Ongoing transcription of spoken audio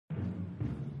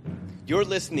You're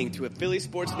listening to a Philly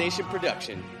Sports Nation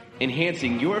production,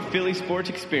 enhancing your Philly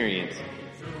sports experience.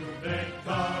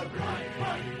 Fly,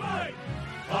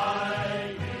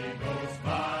 Eagles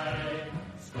fly.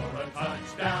 Score a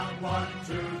touchdown, 1,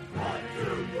 2, 3.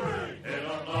 Hit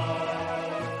 'em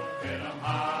low, hit 'em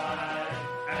high,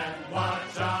 and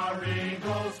watch our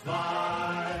Eagles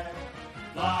fly.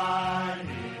 Fly,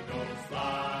 Eagles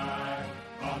fly,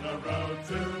 on the road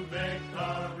to victory.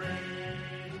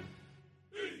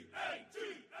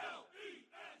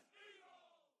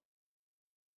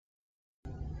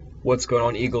 What's going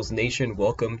on, Eagles Nation?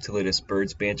 Welcome to the latest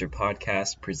Birds Banter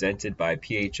podcast presented by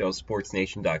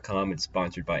PHLSportsNation.com and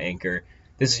sponsored by Anchor.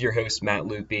 This is your host, Matt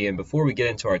Lupi, and before we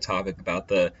get into our topic about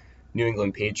the New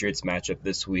England Patriots matchup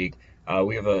this week,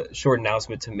 we have a short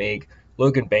announcement to make.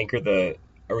 Logan Banker, the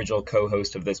original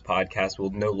co-host of this podcast, will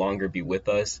no longer be with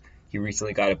us. He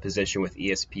recently got a position with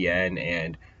ESPN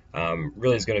and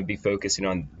really is going to be focusing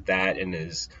on that in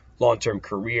his long-term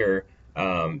career.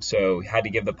 So had to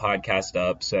give the podcast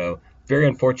up. So very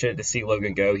unfortunate to see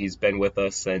Logan go. He's been with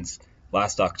us since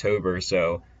last October.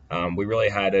 So we really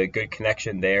had a good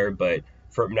connection there. But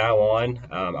from now on,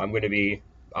 I'm going to be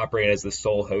operating as the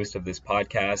sole host of this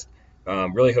podcast.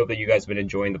 Really hope that you guys have been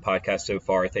enjoying the podcast so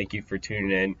far. Thank you for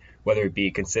tuning in, whether it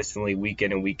be consistently week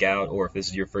in and week out, or if this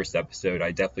is your first episode.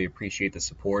 I definitely appreciate the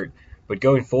support. But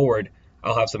going forward,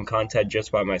 I'll have some content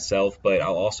just by myself, but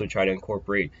I'll also try to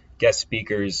incorporate guest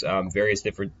speakers, various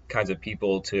different kinds of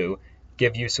people to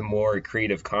give you some more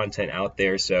creative content out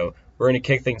there. So we're going to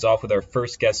kick things off with our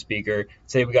first guest speaker.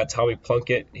 Today we got Tommy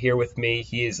Plunkett here with me.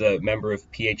 He is a member of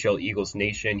PHL Eagles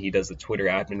Nation. He does the Twitter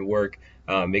admin work.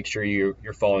 Make sure you're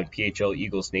following PHL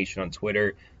Eagles Nation on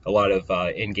Twitter. A lot of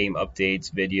in-game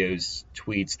updates, videos,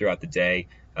 tweets throughout the day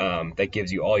that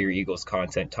gives you all your Eagles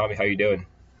content. Tommy, how you doing?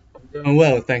 Doing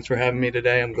well. Thanks for having me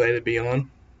today. I'm glad to be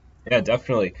on. Yeah,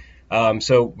 definitely.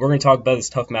 So we're going to talk about this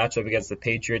tough matchup against the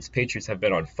Patriots. Patriots have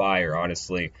been on fire,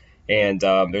 honestly, and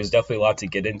there's definitely a lot to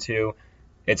get into.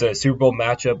 It's a Super Bowl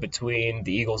matchup between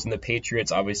the Eagles and the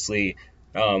Patriots. Obviously,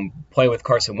 playing with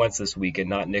Carson Wentz this week and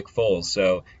not Nick Foles,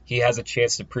 so he has a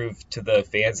chance to prove to the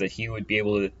fans that he would be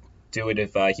able to do it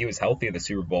if he was healthy in the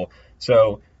Super Bowl.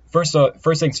 So First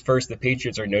things first, the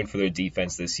Patriots are known for their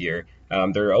defense this year.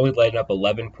 They're only letting up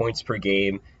 11 points per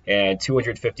game and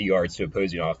 250 yards to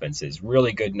opposing offenses.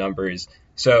 Really good numbers.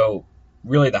 So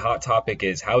really the hot topic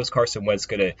is, how is Carson Wentz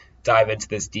going to dive into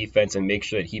this defense and make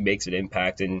sure that he makes an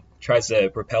impact and tries to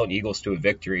propel the Eagles to a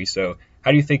victory? So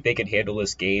how do you think they can handle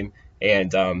this game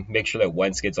and make sure that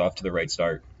Wentz gets off to the right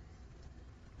start?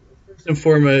 First and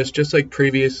foremost, just like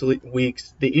previous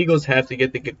weeks, the Eagles have to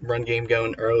get the run game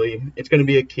going early. It's going to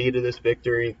be a key to this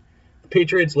victory. The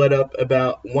Patriots let up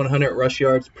about 100 rush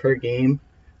yards per game.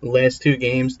 The last two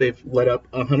games, they've let up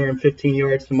 115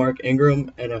 yards to Mark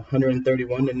Ingram and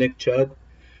 131 to Nick Chubb.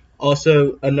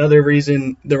 Also, another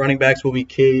reason the running backs will be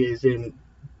key is in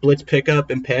blitz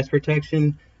pickup and pass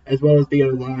protection, as well as the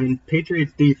O-line.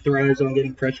 Patriots D thrives on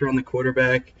getting pressure on the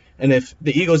quarterback. And if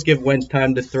the Eagles give Wentz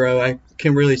time to throw, I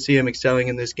can really see him excelling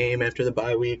in this game after the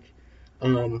bye week.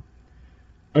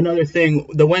 Another thing,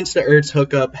 the Wentz to Ertz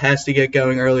hookup has to get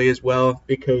going early as well,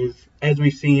 because as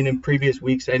we've seen in previous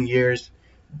weeks and years,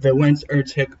 the Wentz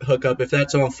Ertz hookup, if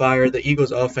that's on fire, the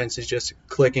Eagles offense is just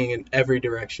clicking in every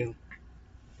direction.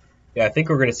 Yeah, I think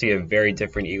we're going to see a very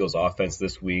different Eagles offense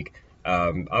this week.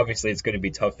 Obviously, it's going to be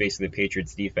tough facing the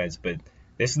Patriots defense, but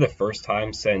this is the first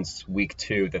time since week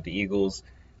 2 that the Eagles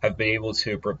have been able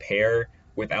to prepare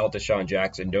without Deshaun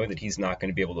Jackson, knowing that he's not going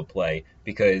to be able to play,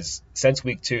 because since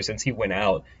week 2, since he went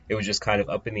out, it was just kind of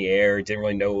up in the air, didn't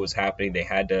really know what was happening. They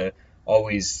had to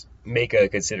always make a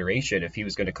consideration if he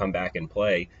was going to come back and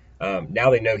play.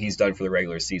 Now they know he's done for the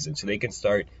regular season, so they can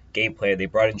start game plan. They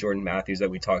brought in Jordan Matthews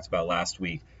that we talked about last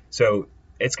week. So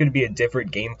it's going to be a different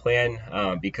game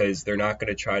plan because they're not going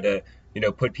to try to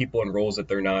put people in roles that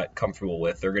they're not comfortable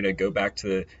with. They're going to go back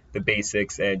to the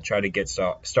basics and try to get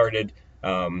started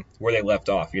where they left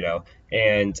off,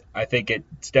 And I think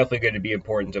it's definitely going to be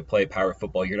important to play power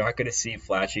football. You're not going to see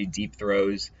flashy deep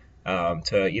throws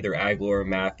to either Aguilar or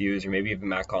Matthews, or maybe even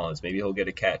Matt Collins. Maybe he'll get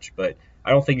a catch. But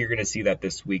I don't think you're going to see that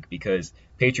this week, because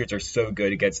Patriots are so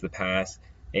good against the pass,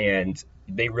 and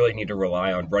they really need to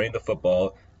rely on running the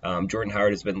football. Jordan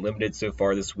Howard has been limited so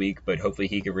far this week, but hopefully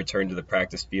he can return to the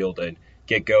practice field and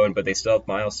get going. But they still have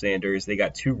Miles Sanders. They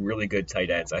got 2 really good tight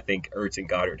ends. I think Ertz and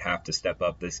Goddard have to step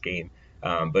up this game.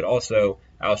 But also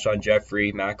Alshon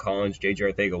Jeffrey, Matt Collins, J.J.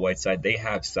 Arcega-Whiteside, they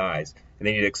have size, and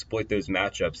they need to exploit those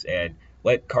matchups and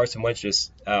let Carson Wentz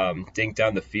just dink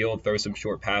down the field, throw some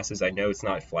short passes. I know it's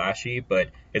not flashy, but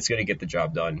it's going to get the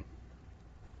job done.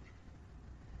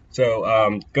 So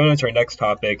going on to our next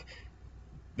topic,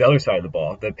 the other side of the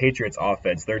ball, the Patriots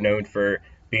offense, they're known for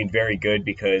being very good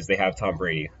because they have Tom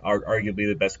Brady, arguably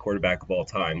the best quarterback of all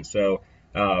time. So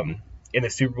in the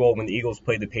Super Bowl, when the Eagles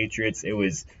played the Patriots, it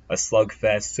was a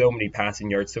slugfest, so many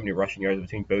passing yards, so many rushing yards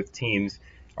between both teams.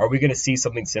 Are we going to see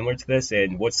something similar to this,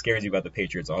 and what scares you about the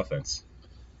Patriots offense?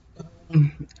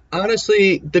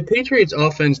 Honestly, the Patriots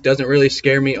offense doesn't really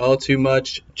scare me all too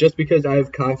much just because I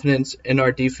have confidence in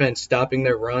our defense stopping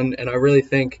their run, and I really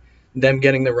think them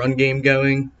getting the run game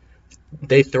going,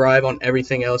 they thrive on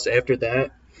everything else after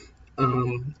that.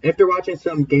 After watching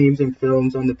some games and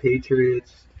films on the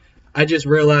Patriots, I just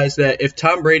realized that if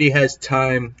Tom Brady has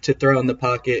time to throw in the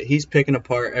pocket, he's picking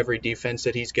apart every defense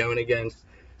that he's going against.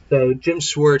 So Jim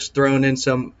Schwartz throwing in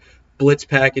some blitz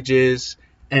packages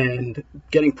and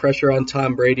getting pressure on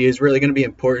Tom Brady is really going to be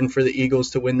important for the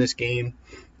Eagles to win this game.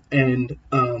 And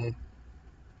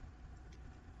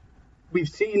we've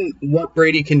seen what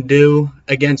Brady can do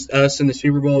against us in the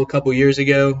Super Bowl a couple years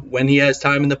ago when he has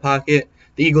time in the pocket.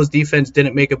 The Eagles defense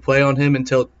didn't make a play on him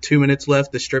until 2 minutes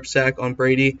left, the strip sack on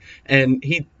Brady, and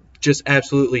he just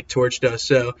absolutely torched us.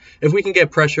 So if we can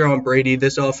get pressure on Brady,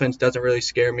 this offense doesn't really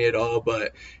scare me at all.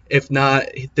 But if not,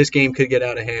 this game could get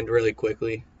out of hand really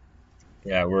quickly.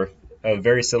 Yeah, we're a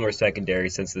very similar secondary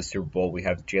since the Super Bowl. We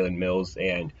have Jalen Mills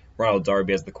and Ronald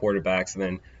Darby as the quarterbacks,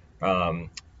 and then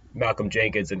Malcolm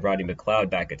Jenkins and Rodney McLeod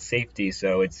back at safety.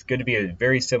 So it's going to be a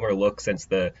very similar look since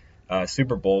the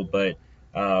Super Bowl. But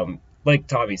like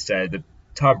Tommy said,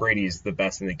 Tom Brady is the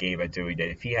best in the game at doing it.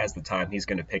 If he has the time, he's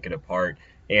going to pick it apart.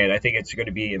 And I think it's going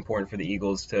to be important for the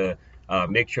Eagles to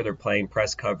make sure they're playing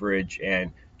press coverage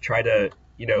and try to,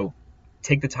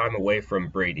 take the time away from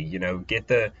Brady. Get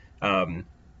the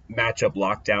matchup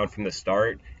locked down from the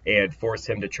start and force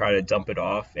him to try to dump it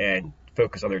off and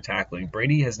focus on their tackling.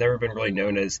 Brady has never been really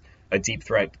known as a deep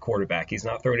threat quarterback. He's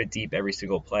not throwing it deep every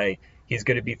single play. He's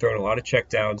going to be throwing a lot of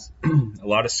checkdowns, a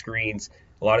lot of screens,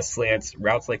 a lot of slants,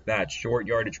 routes like that, short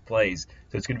yardage plays.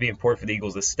 So it's going to be important for the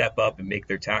Eagles to step up and make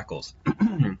their tackles.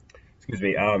 Excuse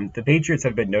me. The Patriots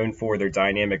have been known for their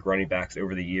dynamic running backs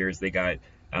over the years. They got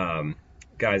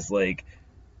guys like,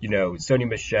 Sony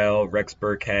Michel, Rex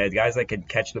Burkhead, guys that can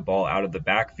catch the ball out of the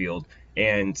backfield.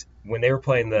 And when they were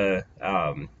playing the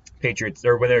Patriots,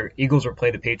 or when the Eagles were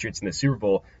playing the Patriots in the Super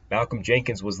Bowl, Malcolm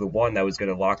Jenkins was the one that was going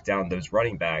to lock down those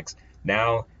running backs.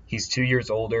 Now he's 2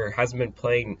 years older, hasn't been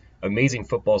playing amazing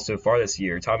football so far this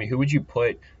year. Tommy, who would you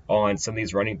put on some of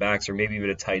these running backs or maybe even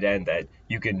a tight end that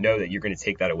you can know that you're going to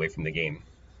take that away from the game?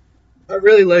 I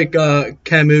really like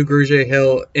Camus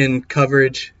Grugier-Hill in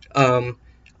coverage.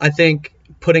 I think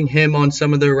putting him on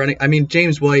some of the running,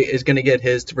 James White is going to get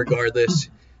his regardless.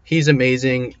 He's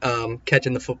amazing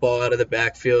catching the football out of the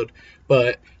backfield.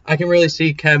 But I can really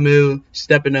see Camus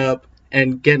stepping up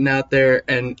and getting out there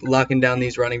and locking down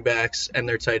these running backs and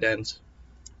their tight ends.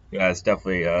 Yeah, it's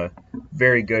definitely a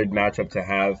very good matchup to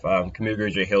have. Camus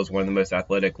Grugier-Hill is one of the most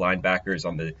athletic linebackers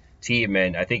on the team,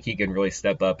 and I think he can really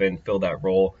step up and fill that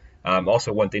role.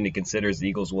 Also, one thing to consider is the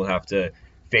Eagles will have to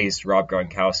face Rob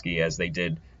Gronkowski as they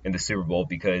did in the Super Bowl,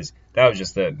 because that was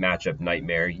just a matchup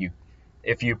nightmare.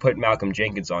 If you put Malcolm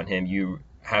Jenkins on him, you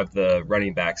have the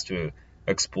running backs to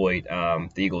exploit the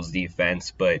Eagles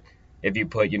defense, but if you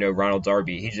put, Ronald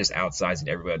Darby, he's just outsizing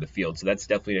everybody on the field. So that's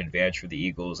definitely an advantage for the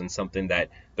Eagles and something that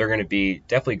they're going to be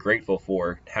definitely grateful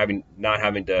for, not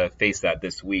having to face that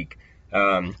this week.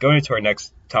 Going into our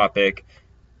next topic,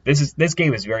 this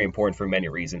game is very important for many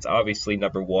reasons. Obviously,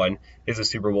 number one is a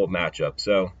Super Bowl matchup.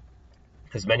 So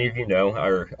as many of you know,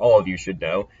 or all of you should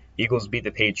know, Eagles beat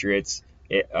the Patriots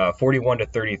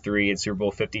 41-33 in Super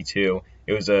Bowl 52.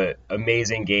 It was an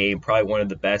amazing game, probably one of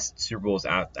the best Super Bowls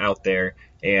out there,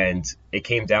 and it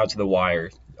came down to the wire,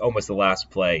 almost the last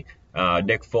play.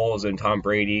 Nick Foles and Tom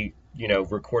Brady,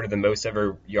 recorded the most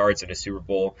ever yards in a Super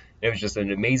Bowl. It was just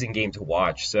an amazing game to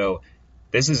watch. So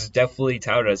this is definitely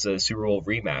touted as a Super Bowl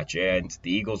rematch, and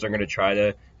the Eagles are going to try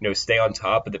to, stay on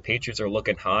top, but the Patriots are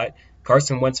looking hot.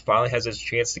 Carson Wentz finally has his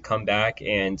chance to come back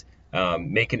and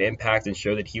make an impact and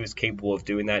show that he was capable of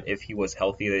doing that if he was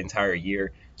healthy the entire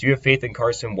year. Do you have faith in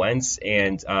Carson Wentz?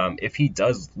 And if he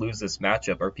does lose this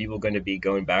matchup, are people going to be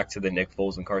going back to the Nick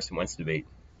Foles and Carson Wentz debate?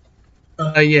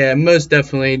 Yeah, most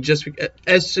definitely. Just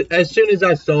as soon as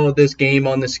I saw this game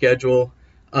on the schedule,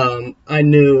 I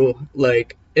knew,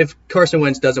 if Carson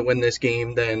Wentz doesn't win this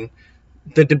game, then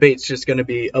the debate's just going to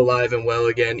be alive and well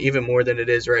again, even more than it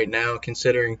is right now,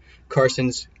 considering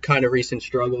Carson's kind of recent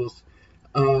struggles.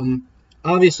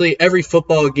 Obviously, every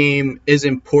football game is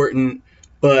important,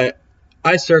 but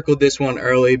I circled this one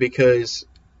early because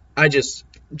I just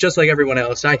like everyone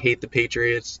else, I hate the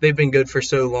Patriots. They've been good for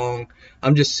so long.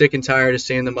 I'm just sick and tired of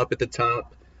seeing them up at the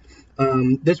top.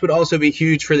 This would also be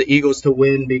huge for the Eagles to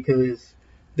win because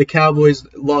the Cowboys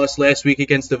lost last week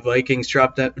against the Vikings,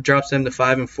 drops them to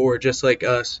 5-4, just like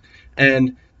us.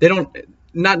 And they don't,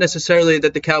 not necessarily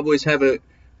that the Cowboys have a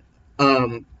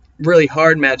really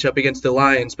hard matchup against the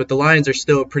Lions, but the Lions are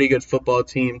still a pretty good football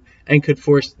team and could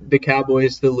force the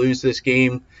Cowboys to lose this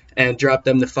game and drop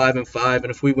them to 5-5. And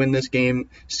if we win this game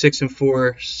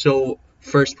 6-4, so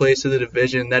first place of the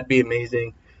division, that'd be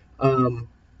amazing.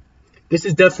 This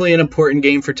is definitely an important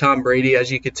game for Tom Brady,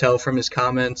 as you could tell from his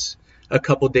comments a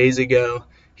couple days ago.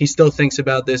 He still thinks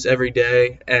about this every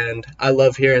day, and I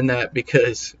love hearing that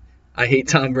because I hate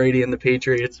Tom Brady and the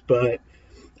Patriots, but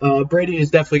Brady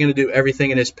is definitely going to do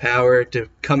everything in his power to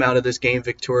come out of this game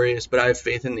victorious, but I have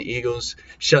faith in the Eagles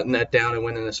shutting that down and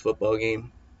winning this football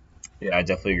game. Yeah, I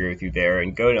definitely agree with you there.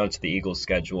 And going on to the Eagles'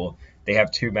 schedule, they have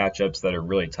two matchups that are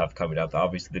really tough coming up.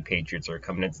 Obviously, the Patriots are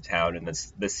coming into town, and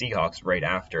the Seahawks right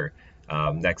after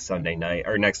next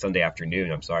Sunday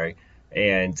afternoon. I'm sorry.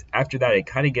 And after that, it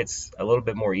kind of gets a little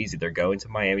bit more easy. They're going to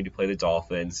Miami to play the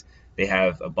Dolphins. They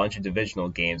have a bunch of divisional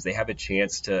games. They have a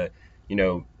chance to,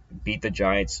 beat the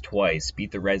Giants twice,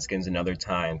 beat the Redskins another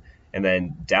time. And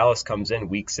then Dallas comes in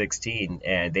week 16,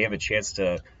 and they have a chance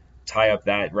to tie up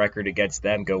that record against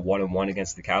them, go 1-1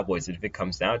 against the Cowboys. And if it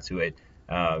comes down to it,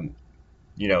 a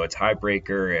tiebreaker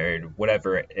or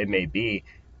whatever it may be,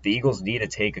 the Eagles need to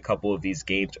take a couple of these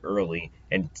games early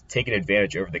and take an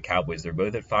advantage over the Cowboys. They're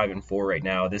both at 5-4 right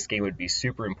now. This game would be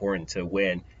super important to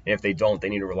win. And if they don't, they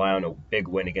need to rely on a big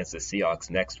win against the Seahawks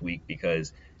next week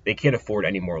because they can't afford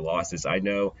any more losses. I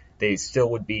know they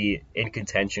still would be in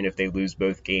contention if they lose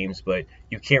both games, but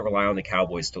you can't rely on the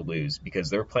Cowboys to lose because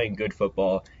they're playing good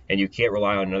football, and you can't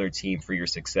rely on another team for your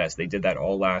success. They did that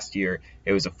all last year.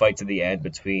 It was a fight to the end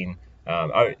between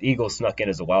Eagles snuck in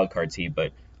as a wild card team,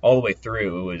 but all the way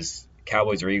through, it was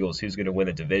Cowboys or Eagles who's going to win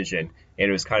the division, and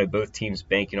it was kind of both teams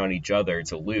banking on each other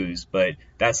to lose, but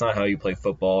that's not how you play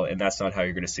football, and that's not how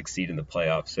you're going to succeed in the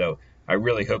playoffs. So I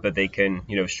really hope that they can,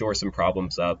 shore some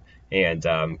problems up and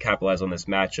capitalize on this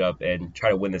matchup and try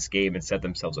to win this game and set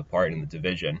themselves apart in the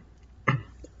division.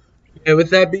 Yeah, with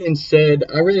that being said,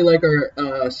 I really like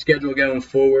our schedule going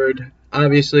forward.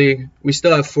 Obviously, we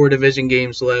still have 4 division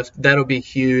games left. That'll be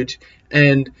huge.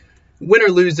 And win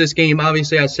or lose this game,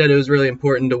 obviously I said it was really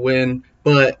important to win,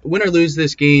 but win or lose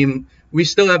this game, we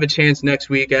still have a chance next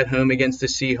week at home against the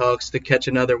Seahawks to catch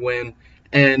another win.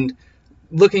 And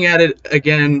looking at it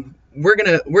again, we're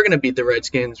gonna beat the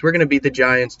Redskins. We're gonna beat the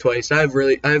Giants twice. I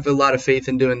have a lot of faith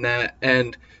in doing that.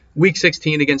 And Week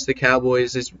 16 against the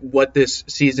Cowboys is what this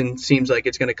season seems like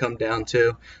it's gonna come down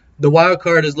to. The wild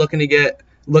card is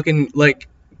looking like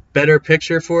better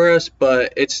picture for us,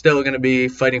 but it's still gonna be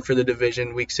fighting for the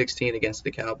division Week 16 against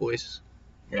the Cowboys.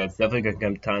 Yeah, it's definitely going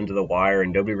to come down to the wire,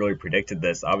 and nobody really predicted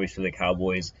this. Obviously, the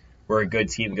Cowboys were a good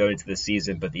team going into the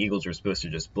season, but the Eagles were supposed to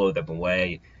just blow them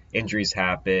away. Injuries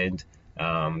happened.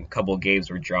 A couple of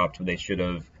games were dropped when they should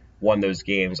have won those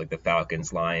games, like the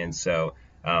Falcons, Lions. So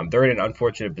they're in an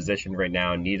unfortunate position right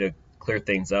now and need to clear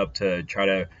things up to try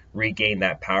to regain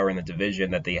that power in the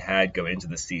division that they had going into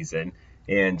the season.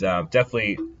 And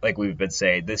definitely, like we've been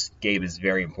saying, this game is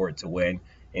very important to win.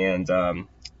 And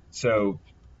so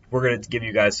we're going to give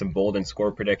you guys some bold and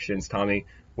score predictions. Tommy,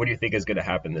 what do you think is going to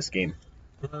happen this game?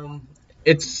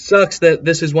 It sucks that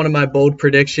this is one of my bold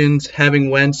predictions, having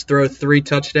Wentz throw 3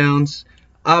 touchdowns.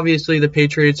 Obviously, the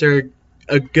Patriots are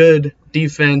a good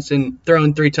defense, and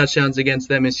throwing 3 touchdowns against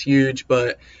them is huge,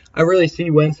 but I really see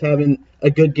Wentz having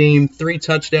a good game, 3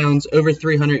 touchdowns, over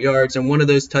 300 yards, and one of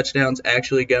those touchdowns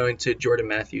actually going to Jordan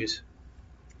Matthews.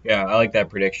 Yeah, I like that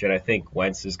prediction. I think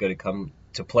Wentz is going to come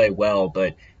to play well,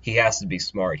 but he has to be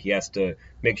smart. He has to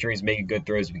make sure he's making good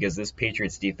throws because this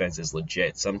Patriots defense is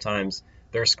legit. Sometimes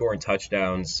they're scoring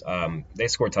touchdowns. They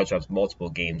scored touchdowns multiple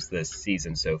games this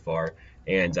season so far,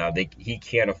 and he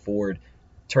can't afford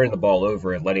turning the ball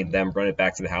over and letting them run it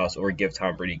back to the house or give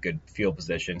Tom Brady good field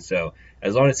position. So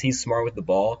as long as he's smart with the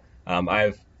ball, I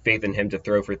have faith in him to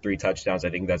throw for 3 touchdowns. I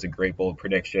think that's a great bold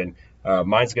prediction.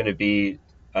 Mine's going to be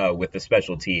with the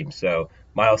special team. So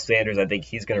Miles Sanders, I think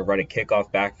he's going to run a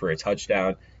kickoff back for a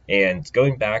touchdown. And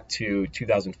going back to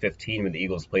 2015 when the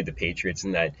Eagles played the Patriots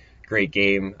in that great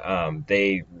game,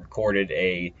 they recorded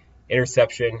a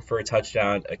interception for a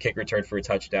touchdown, a kick return for a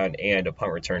touchdown, and a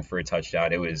punt return for a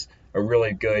touchdown. It was a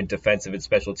really good defensive and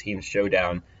special teams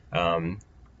showdown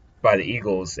by the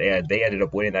Eagles, and they ended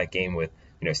up winning that game with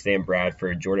Sam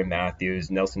Bradford, Jordan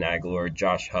Matthews, Nelson Aguilar,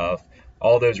 Josh Huff,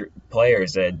 all those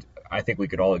players. And I think we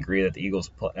could all agree that the Eagles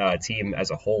team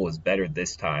as a whole is better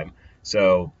this time.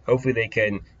 So hopefully they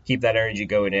can keep that energy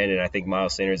going in, and I think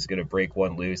Miles Sanders is going to break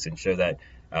one loose and show that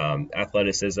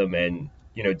athleticism and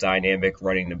dynamic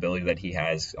running ability that he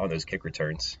has on those kick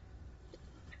returns.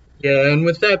 Yeah, and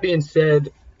with that being said,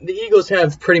 the Eagles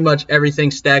have pretty much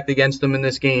everything stacked against them in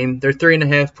this game. They're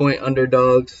 3.5-point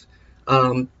underdogs.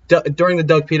 During the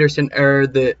Doug Peterson era,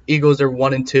 the Eagles are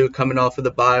 1-2 coming off of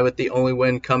the bye, with the only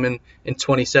win coming in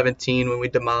 2017 when we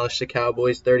demolished the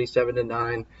Cowboys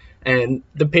 37-9. And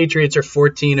the Patriots are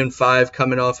 14-5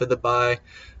 coming off of the bye.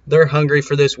 They're hungry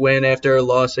for this win after a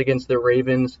loss against the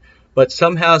Ravens. But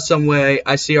somehow, some way,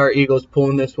 I see our Eagles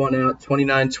pulling this one out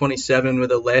 29-27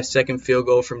 with a last-second field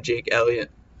goal from Jake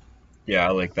Elliott. Yeah,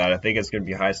 I like that. I think it's going to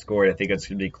be high scored. I think it's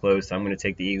going to be close. I'm going to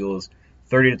take the Eagles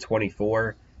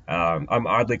 30-24. I'm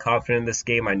oddly confident in this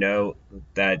game. I know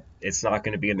that it's not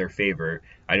going to be in their favor.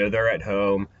 I know they're at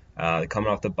home, coming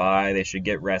off the bye. They should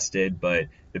get rested, but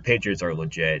the Patriots are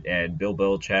legit. And Bill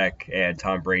Belichick and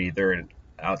Tom Brady, they're an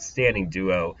outstanding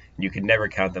duo. And you can never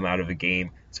count them out of a game,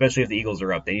 especially if the Eagles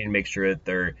are up. They need to make sure that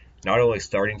they're not only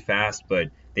starting fast, but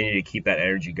they need to keep that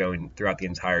energy going throughout the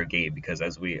entire game, because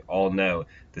as we all know,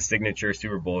 the signature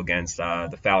Super Bowl against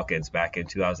the Falcons back in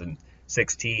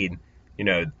 2016,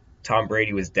 Tom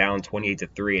Brady was down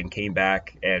 28-3 and came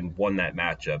back and won that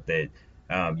matchup. That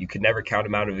you could never count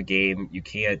him out of a game. You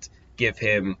can't give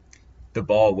him the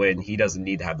ball when he doesn't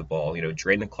need to have the ball.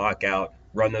 Drain the clock out,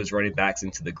 run those running backs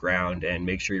into the ground, and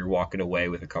make sure you're walking away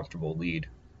with a comfortable lead.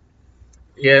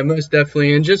 Yeah, most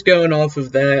definitely. And just going off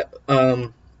of that,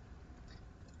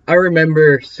 I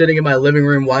remember sitting in my living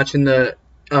room watching the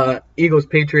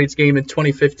Eagles-Patriots game in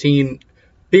 2015,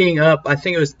 being up, I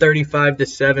think it was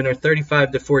 35-7 or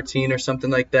 35-14 or something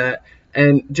like that,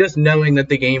 and just knowing that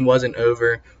the game wasn't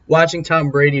over. Watching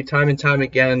Tom Brady time and time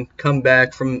again come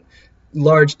back from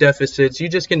large deficits, you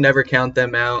just can never count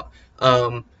them out.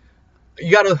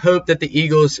 You got to hope that the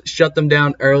Eagles shut them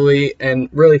down early and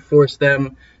really force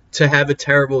them to have a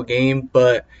terrible game,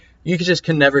 but you just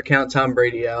can never count Tom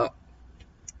Brady out.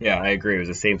 Yeah, I agree. It was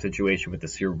the same situation with the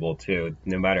Super Bowl, too.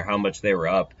 No matter how much they were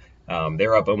up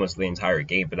almost the entire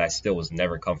game, but I still was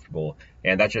never comfortable.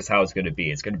 And that's just how it's going to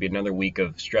be. It's going to be another week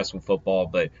of stressful football,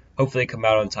 but hopefully come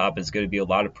out on top. It's going to be a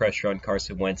lot of pressure on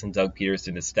Carson Wentz and Doug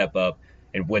Peterson to step up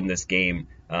and win this game,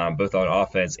 both on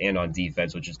offense and on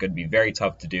defense, which is going to be very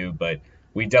tough to do. But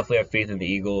we definitely have faith in the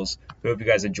Eagles. We hope you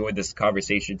guys enjoyed this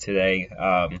conversation today.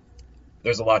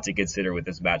 There's a lot to consider with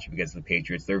this matchup against the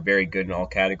Patriots. They're very good in all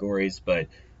categories, but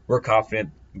we're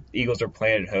confident. Eagles are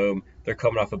playing at home. They're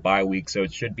coming off a bye week, so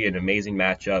it should be an amazing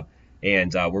matchup,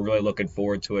 and we're really looking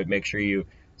forward to it. Make sure you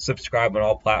subscribe on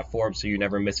all platforms so you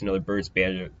never miss another Birds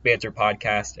Banter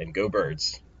podcast, and go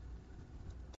Birds.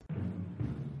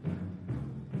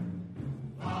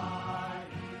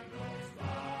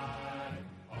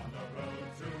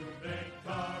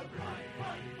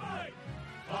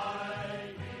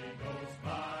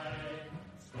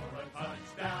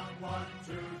 Touchdown, 1,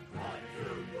 2, 3.